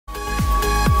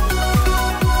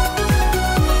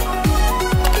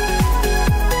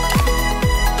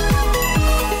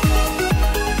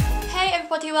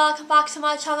welcome back to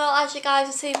my channel. As you guys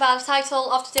have seen by the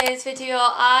title of today's video,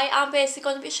 I am basically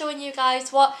going to be showing you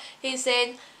guys what is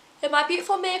in my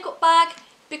beautiful makeup bag,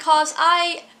 because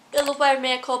I love wearing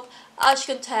makeup. As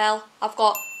you can tell, I've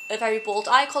got a very bold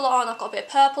eye colour on, I've got a bit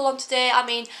of purple on today. I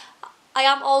mean, I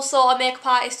am also a makeup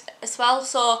artist as well,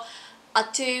 so I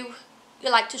do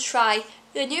like to try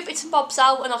the new bits and bobs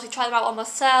out and obviously try them out on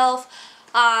myself.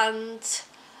 And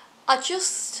I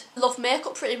just love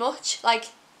makeup pretty much. Like,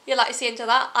 you like to see into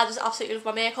that, I just absolutely love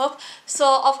my makeup.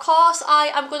 So of course I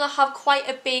am going to have quite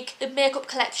a big makeup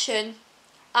collection,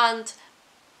 and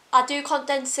I do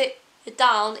condense it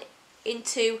down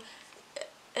into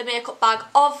a makeup bag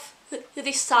of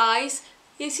this size.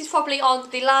 This is probably on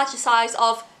the larger size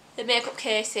of the makeup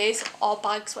cases or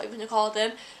bags, whatever you want to call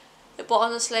them. But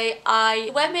honestly, I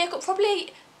wear makeup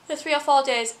probably for 3 or 4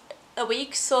 days a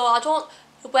week, so I don't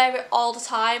wear it all the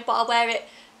time, but I wear it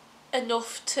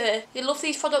enough to love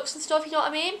these products and stuff, you know what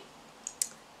I mean?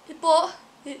 But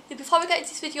before we get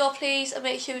into this video, please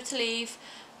make sure to leave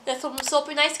a thumbs up. It'd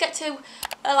be nice to get to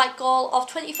a like goal of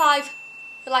 25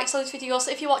 likes on this video,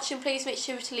 so if you're watching, please make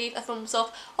sure to leave a thumbs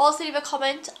up. Also leave a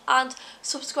comment and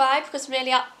subscribe, because I'm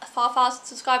nearly at 4,000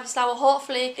 subscribers now.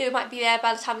 Hopefully it might be there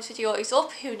by the time this video is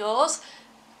up, who knows.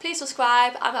 Please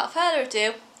subscribe, and without further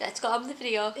ado, let's get on with the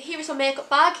video. Here is my makeup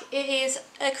bag. It is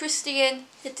a Christian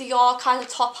Dior kind of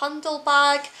top handle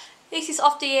bag. This is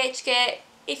off DHgate.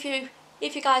 If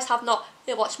you guys have not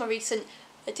watched my recent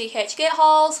DHgate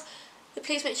hauls,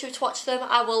 please make sure to watch them.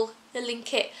 I will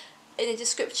link it in the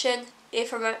description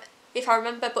if I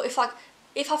remember. But if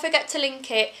I forget to link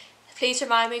it, please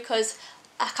remind me, because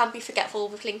I can be forgetful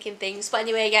with linking things. But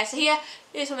anyway, yeah, so here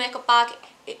is my makeup bag.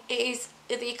 It is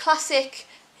the classic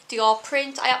Dior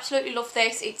print. I absolutely love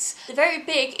this. It's very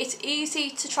big, it's easy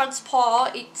to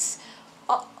transport, it's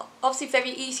obviously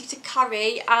very easy to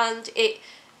carry, and it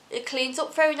cleans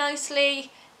up very nicely.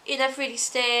 It never really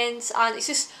stains, and it's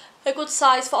just a good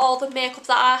size for all the makeup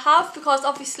that I have, because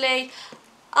obviously,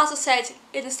 as I said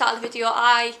in the start of the video,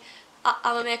 I'm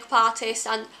a makeup artist,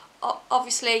 and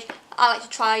obviously I like to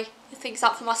try things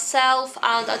out for myself,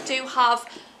 and I do have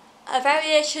a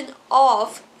variation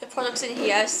of the products in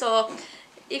here. So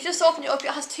if you just open it up,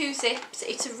 it has 2 zips.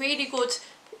 It's a really good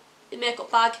makeup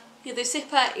bag. The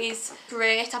zipper is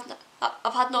great.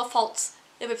 I've had no faults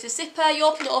with the zipper. You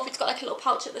open it up, it's got like a little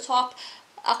pouch at the top.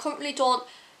 I currently don't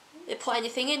put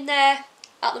anything in there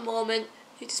at the moment,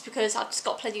 just because I've just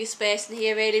got plenty of space in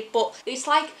here really. But it's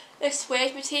like a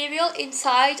suede material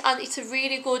inside, and it's a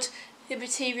really good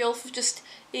material for just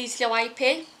easily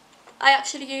wiping. I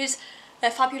actually use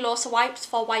Fabuloso wipes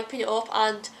for wiping it up,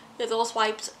 and those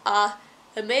wipes are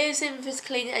amazing for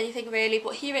cleaning anything really.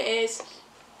 But here it is,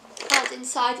 and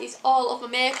inside is all of my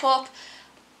makeup.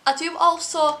 I do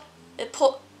also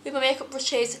put my makeup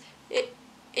brushes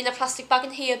in a plastic bag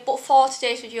in here, but for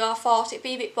today's video I thought it'd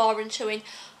be a bit boring showing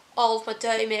all of my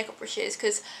dirty makeup brushes,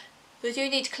 because they do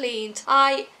need cleaned.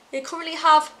 I currently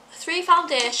have 3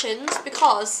 foundations,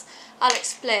 because I'll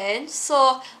explain.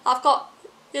 So I've got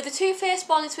the Too Faced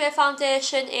Born This Way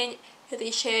foundation in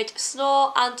the shade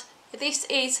Snow, and this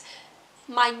is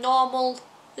my normal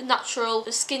natural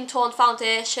skin tone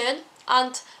foundation,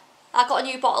 and I got a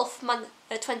new bottle for my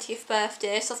 20th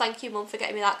birthday, so thank you mum for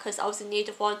getting me that, because I was in need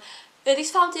of one.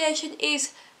 This foundation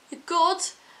is good.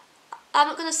 I'm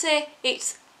not going to say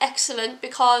it's excellent,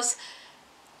 because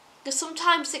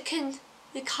sometimes it can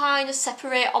kind of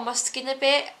separate on my skin a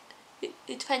bit,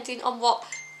 depending on what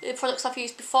products I've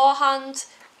used beforehand.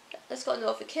 Let's got a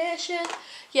notification.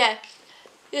 Yeah,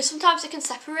 sometimes it can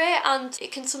separate, and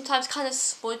it can sometimes kind of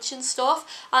smudge and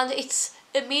stuff, and it's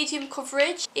a medium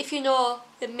coverage. If you know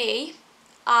me,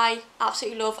 I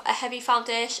absolutely love a heavy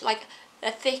foundation, like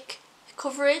a thick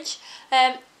coverage.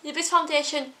 This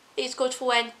foundation is good for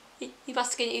when my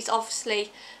skin is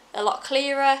obviously a lot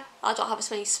clearer, I don't have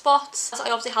as many spots. I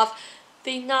obviously have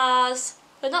the NARS,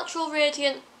 the Natural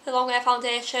Radiant Long Wear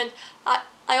Foundation.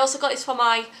 I also got this for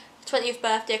my 20th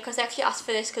birthday, because they actually asked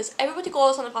for this, because everybody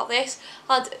goes on about this,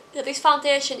 and this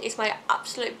foundation is my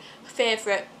absolute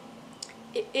favourite.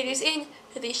 It is in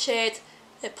the shade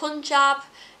Punjab.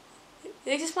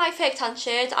 This is my fake tan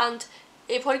shade, and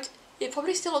it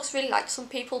probably still looks really like some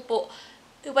people, but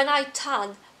when I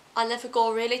tan, I never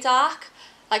go really dark.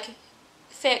 Like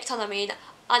fake tan, I mean.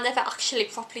 I never actually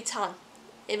properly tan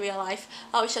in real life.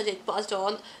 I wish I did, but I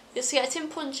don't. So yeah, it's in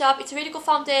Punjab. It's a really good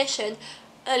foundation.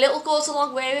 A little goes a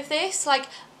long way with this. Like,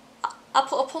 I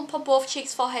put a pump on both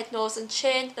cheeks, forehead, nose and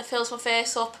chin that fills my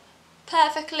face up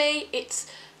perfectly. It's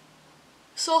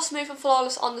so smooth and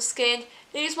flawless on the skin.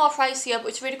 It is more pricier, but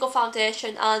it's a really good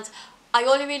foundation, and I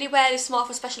only really wear this more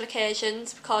for special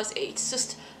occasions, because it's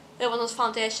just one of those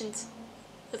foundations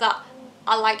that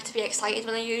I like to be excited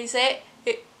when I use it,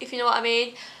 if you know what I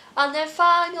mean. And then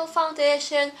final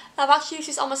foundation, I've actually used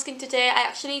this on my skin today. I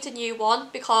actually need a new one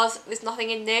because there's nothing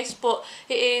in this, but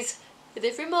it is the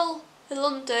Rimmel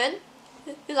London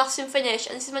Lasting Finish,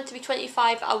 and this is meant to be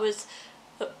 25 hours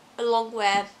a long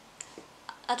wear.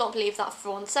 I don't believe that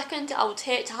for 1 second. I would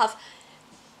hate to have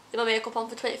my makeup on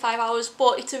for 25 hours,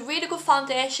 but it's a really good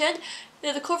foundation.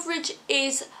 The coverage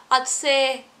is, I'd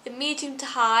say, medium to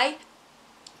high.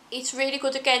 It's really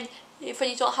good again if when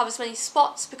you don't have as many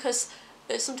spots, because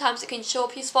sometimes it can show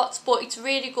up your spots, but it's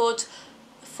really good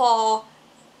for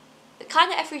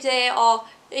kind of every day, or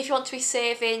if you want to be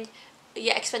saving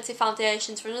your expensive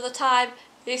foundations for another time.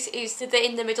 This is the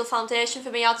in the middle foundation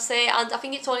for me, I'd say, and I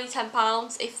think it's only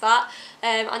 £10 if that.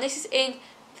 And this is in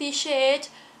the shade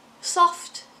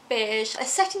Soft Beige. A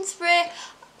setting spray,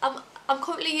 I'm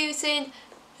currently using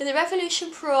the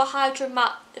Revolution Pro Hydro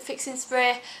Matte Fixing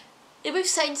Spray. With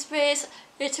setting sprays,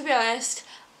 to be honest,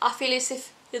 I feel as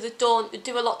if they don't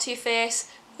do a lot to your face.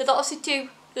 They obviously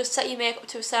do set your makeup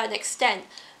to a certain extent,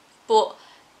 but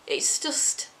it's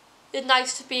just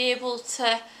nice to be able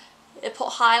to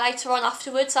put highlighter on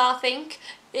afterwards. I think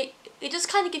it does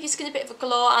kind of give your skin a bit of a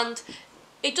glow, and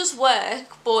it does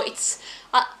work, but it's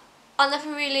I never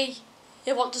really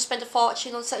want to spend a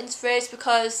fortune on setting sprays,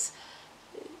 because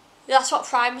that's what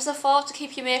primers are for, to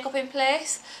keep your makeup in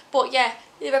place. But yeah,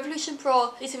 the Revolution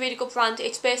Pro is a really good brand.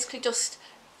 It's basically just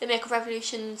the Makeup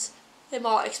Revolution's the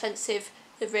more expensive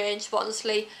range, but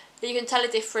honestly you can tell a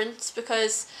difference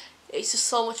because it's just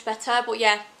so much better. But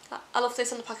yeah, I love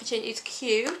this on the packaging, it's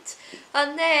cute.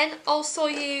 And then also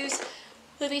use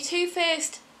the Too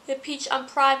Faced the Peach and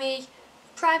the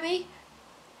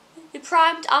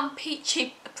Primed and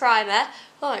Peachy Primer.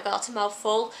 Oh my god, that's a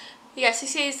mouthful. Yes,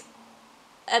 this is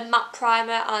a matte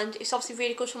primer, and it's obviously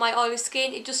really good for my oily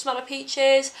skin. It does smell of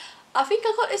peaches. I think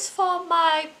I got this for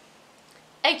my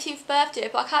 18th birthday,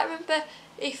 but I can't remember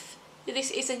if this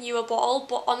is a newer bottle.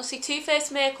 But honestly, Too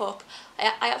Faced makeup,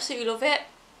 I absolutely love it.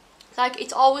 Like,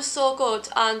 it's always so good,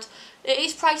 and it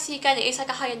is pricey again. It is like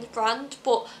a high-end brand,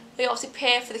 but they obviously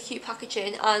pay for the cute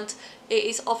packaging, and it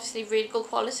is obviously really good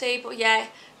quality. But yeah,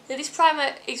 this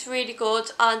primer is really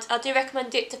good, and I do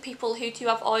recommend it to people who do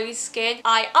have oily skin.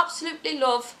 I absolutely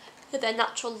love their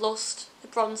Natural Lust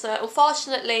bronzer.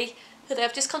 Unfortunately, they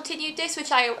have discontinued this,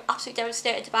 which I am absolutely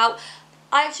devastated about.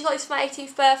 I actually got this for my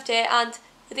 18th birthday, and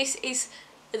this is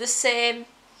the same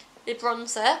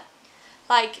bronzer.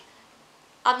 Like,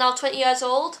 I'm now 20 years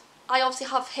old. I obviously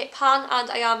have hip pan, and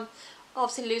I am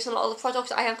obviously losing a lot of the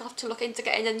products. I am going to have to look into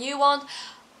getting a new one.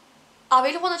 I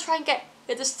really want to try and get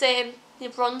the same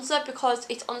bronzer because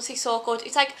it's honestly so good.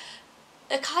 It's like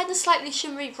a kind of slightly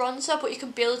shimmery bronzer, but you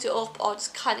can build it up or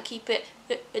just kind of keep it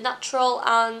natural,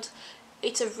 and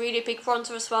it's a really big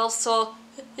bronzer as well, so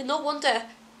no wonder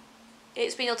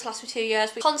it's been able to last me 2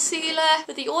 years. Concealer,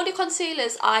 the only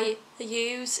concealers I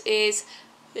use is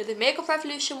the Makeup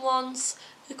Revolution ones,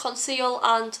 the Conceal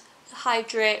and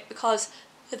Hydrate, because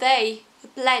they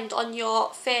blend on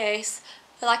your face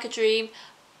like a dream.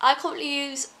 I currently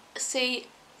use C3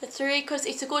 because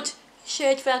it's a good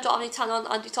shade when I don't have any tan on,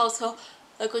 and it's also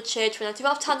a good shade when I do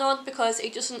have tan on because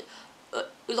it doesn't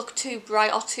look too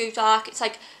bright or too dark. It's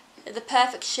like the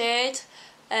perfect shade,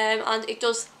 and it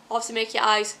does obviously make your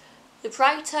eyes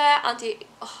brighter, and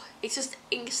it's just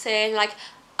insane. Like,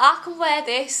 I can wear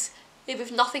this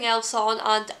with nothing else on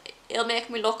and it'll make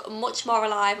me look much more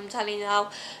alive, I'm telling you now.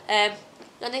 And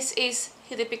this is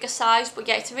the bigger size, but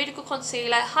yeah, it's a really good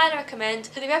concealer, highly recommend.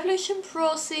 The Revolution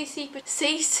Pro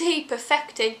CC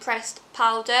Perfecting Pressed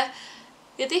Powder.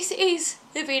 Yeah, this is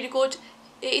really good.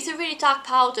 It is a really dark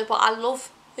powder, but I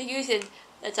love using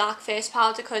a dark face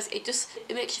powder because it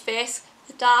makes your face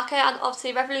darker. And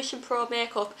obviously Revolution Pro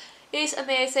makeup is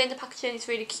amazing. The packaging is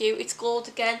really cute. It's gold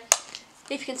again.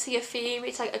 If you can see a theme,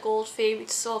 it's like a gold theme.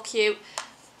 It's so cute.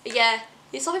 Yeah,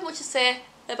 there's nothing much to say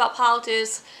about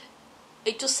powders.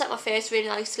 It does set my face really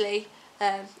nicely,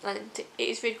 and it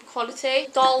is really good quality.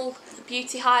 Doll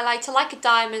Beauty Highlighter, like a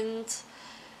diamond.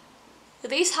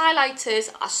 These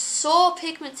highlighters are so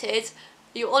pigmented,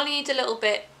 you only need a little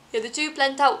bit. Yeah, they do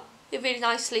blend out really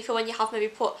nicely for when you have maybe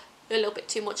put a little bit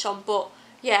too much on, but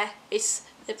yeah,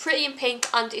 they're pretty in pink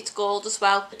and it's gold as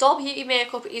well. The Doll Beauty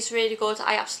makeup is really good.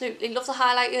 I absolutely love the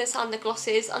highlighters and the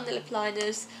glosses and the lip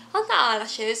liners and the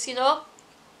eyelashes, you know.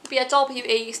 But yeah, Doll Beauty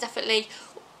is definitely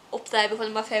up there with one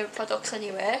of my favourite products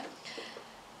anyway.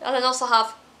 And I also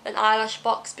have an eyelash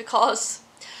box because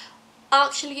I'm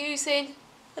actually using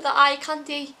the Eye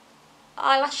Candy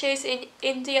eyelashes in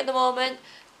Indie at the moment.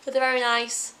 But they're very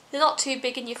nice. They're not too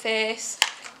big in your face.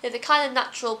 they're kind of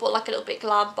natural but like a little bit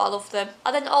glam, but I love them.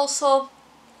 And then also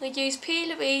I use P.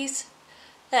 Louise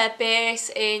base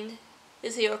in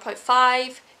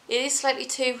 0.5. It is slightly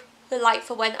too light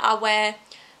for when I wear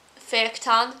fake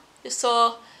tan,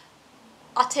 so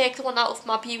I take the one out of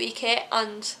my beauty kit,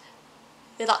 and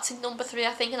that's in number 3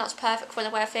 I think, and that's perfect for when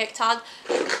I wear fake tan.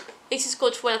 This is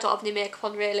good for when I don't have any makeup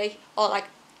on really, or like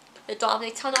I don't have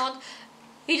any tan on.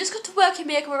 You just got to work your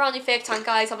makeup around your fake tan,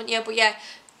 guys, haven't you? But yeah,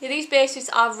 these bases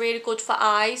are really good for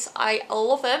eyes. I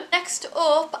love them. Next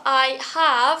up, I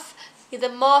have the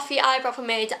Morphe eyebrow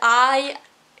pomade.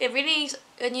 It really needs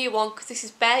a new one because this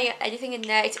is barely anything in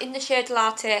there. It's in the shade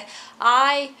Latte.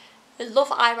 I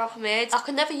love eyebrow pomades. I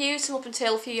could never use them up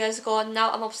until a few years ago, and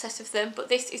now I'm obsessed with them. But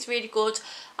this is really good,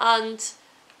 and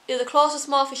the closest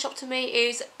Morphe shop to me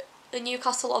is the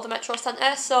Newcastle or the Metro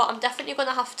Centre, so I'm definitely going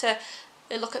to have to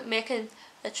look at making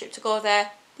a trip to go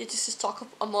there just to stock up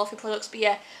on Morphe products. But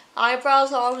yeah,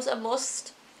 eyebrows are always a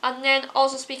must. And then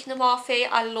also speaking of Morphe,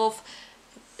 I love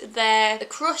the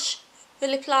Crush, the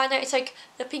lip liner. It's like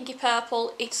the pinky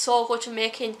purple. It's so good for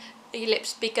making your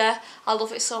lips bigger. I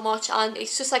love it so much, and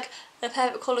it's just like the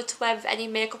perfect colour to wear with any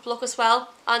makeup look as well.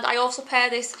 And I also pair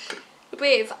this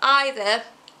with either,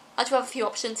 I do have a few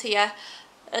options here,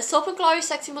 a Soap and Glory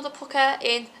Sexy Mother Pucker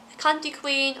in Candy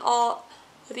Queen, or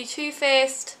the Too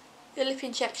Faced lip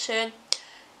injection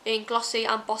in Glossy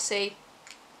and Bossy.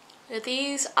 Now,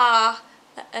 these are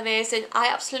amazing. I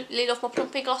absolutely love my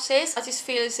plumping glosses. I just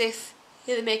feel as if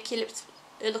they make your lips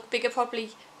look bigger.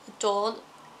 Probably don't,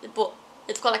 but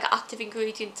it's got like an active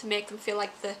ingredient to make them feel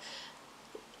like the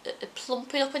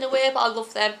plumping up in a way, but I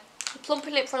love them. The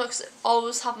plumping lip products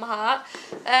always have my heart.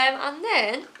 And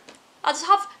then I just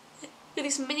have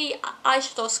this mini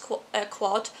eyeshadow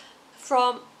quad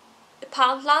from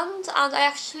Poundland, and I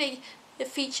actually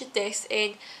featured this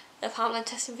in the Poundland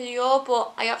testing video,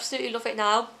 but I absolutely love it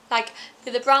now. Like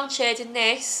the brown shade in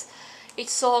this,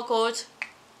 it's so good.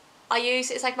 I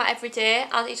use it as like my everyday,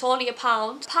 and it's only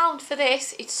 £1 for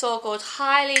this. It's so good.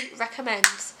 Highly recommend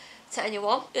to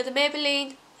anyone. The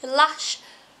Maybelline Lash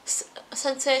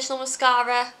Sensational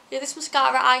Mascara. This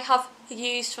mascara I have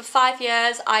used for 5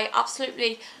 years. I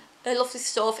absolutely love this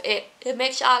stuff. It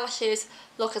makes your eyelashes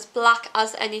look as black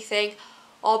as anything.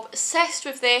 Obsessed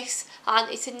with this, and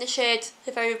it's in the shade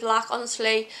Very Black.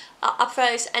 Honestly, I prefer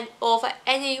this over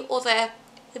any other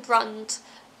brand.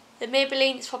 The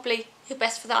Maybelline is probably the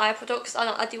best for the eye products, and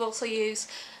I do also use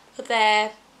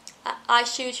their Eye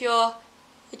Studio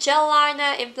gel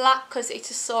liner in black because it's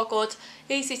just so good,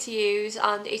 easy to use,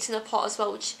 and it's in a pot as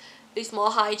well, which is more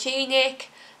hygienic.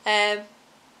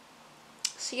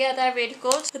 So yeah, they're really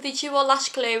good. With the Duo Lash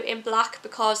Glue in black,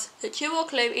 because the Duo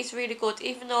Glue is really good.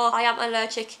 Even though I am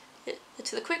allergic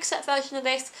to the quick set version of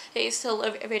this, it is still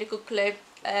a really good glue.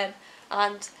 And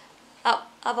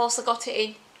I've also got it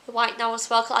in the white now as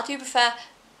well, because I do prefer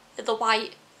the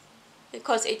white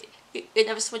because it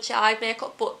never smudges your eye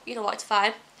makeup, but you know what, it's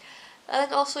fine. And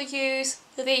then also use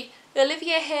the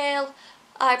Olivia Hale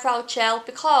eyebrow gel,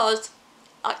 because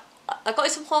I got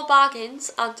it some Home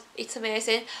Bargains and it's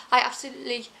amazing. I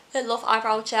absolutely love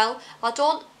eyebrow gel. I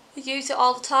don't use it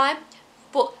all the time,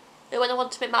 but when I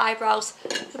want to make my eyebrows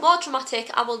more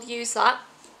dramatic, I will use that.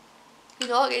 You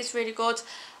know, it's really good.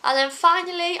 And then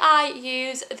finally, I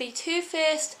use the Too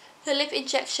Faced Lip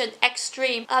Injection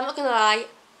Extreme. I'm not gonna lie,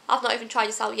 I've not even tried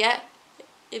this out yet,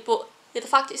 but the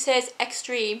fact it says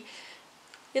Extreme,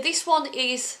 this one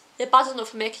is bad enough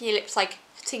for making your lips like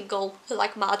tingle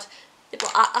like mad.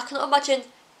 But I cannot imagine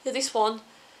this one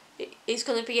is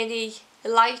going to be any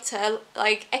lighter,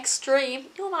 like extreme.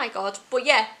 Oh my god. But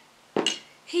yeah,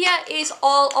 here is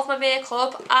all of my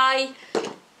makeup. I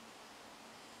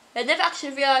never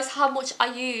actually realised how much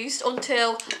I used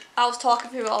until I was talking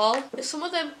through it all. Some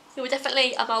of them were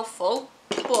definitely a mouthful,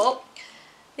 but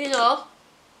you know,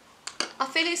 I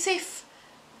feel as if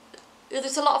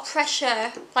there's a lot of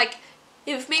pressure, like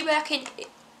with me working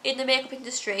in the makeup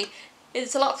industry,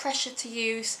 there's a lot of pressure to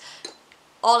use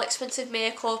all expensive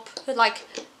makeup. Like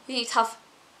you need to have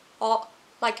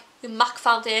like the MAC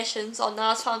foundations or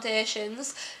NARS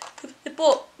foundations,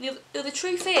 but the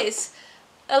truth is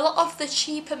a lot of the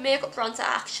cheaper makeup brands are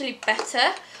actually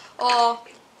better or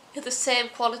the same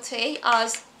quality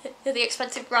as the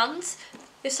expensive brands.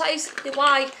 This is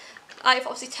why I've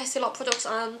obviously tested a lot of products,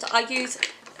 and I use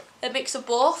a mix of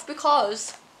both,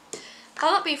 because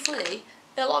I'm not being funny,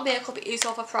 a lot of makeup is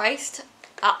overpriced,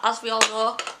 as we all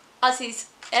know, as is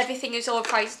everything is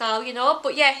overpriced now, you know.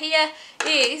 But yeah, here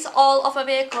is all of my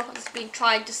makeup. I've just been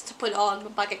trying just to put it on my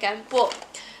bag again, but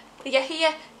yeah,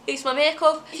 here is my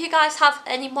makeup. If you guys have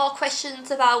any more questions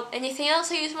about anything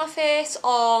else I use on my face,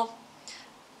 or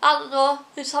I don't know,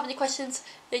 if you just have any questions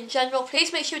in general,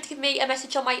 please make sure to give me a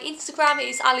message on my Instagram. It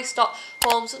is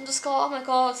alice.holmes_. Oh my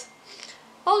god,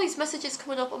 all these messages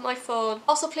coming up on my phone.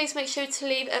 Also, please make sure to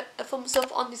leave a thumbs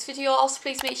up on this video. Also,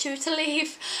 please make sure to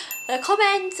leave a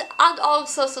comment and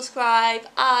also subscribe.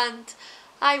 And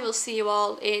I will see you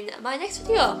all in my next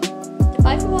video.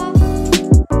 Goodbye everyone.